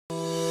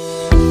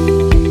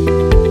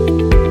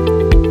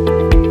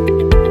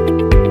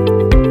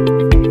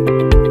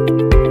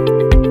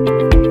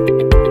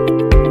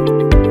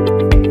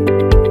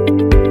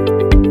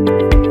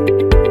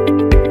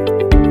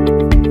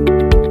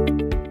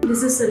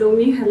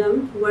Salomi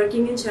Halam,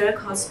 working in Charak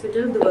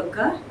Hospital,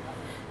 Lucknow.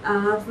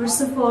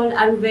 First of all,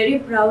 I'm very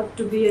proud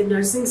to be a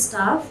nursing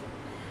staff,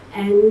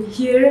 and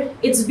here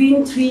it's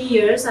been 3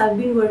 years I've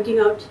been working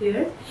out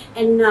here,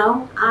 and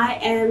now I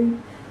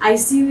am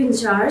ICU in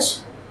charge.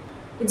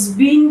 It's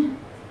been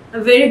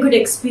a very good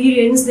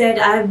experience that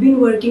I've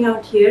been working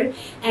out here,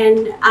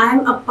 and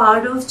I'm a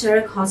part of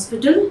Charak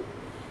Hospital.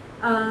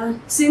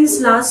 Since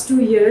last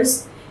 2 years,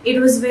 it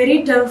was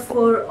very tough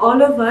for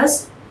all of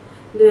us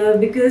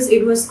because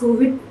it was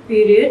COVID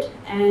period,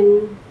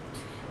 and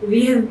we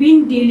have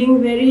been dealing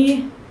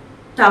very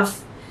tough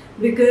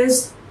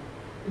because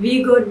we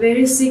got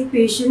very sick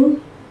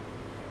patient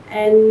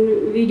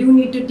and we do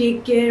need to take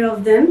care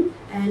of them,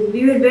 and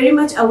we were very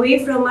much away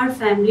from our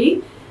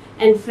family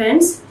and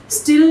friends.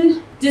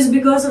 Still, just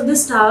because of the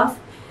staff,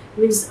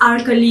 means our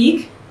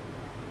colleague,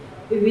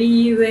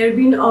 we were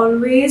being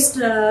always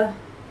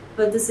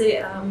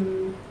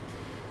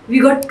we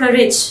got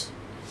courage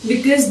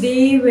because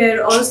they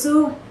were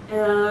also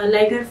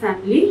like our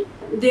family.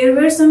 There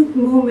were some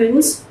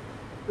moments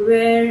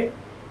where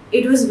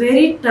it was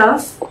very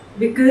tough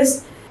because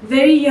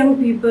very young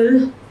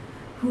people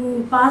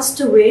who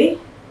passed away.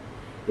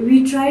 We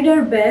tried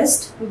our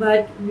best,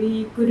 but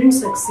we couldn't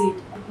succeed.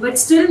 But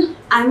still,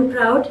 I'm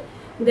proud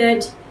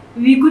that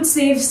we could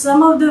save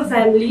some of the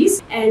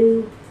families.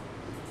 And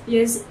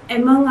yes,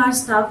 among our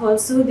staff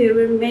also, there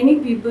were many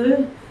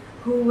people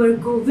who were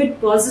COVID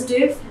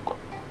positive,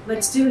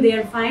 but still they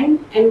are fine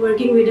and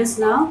working with us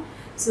now.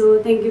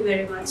 So thank you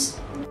very much.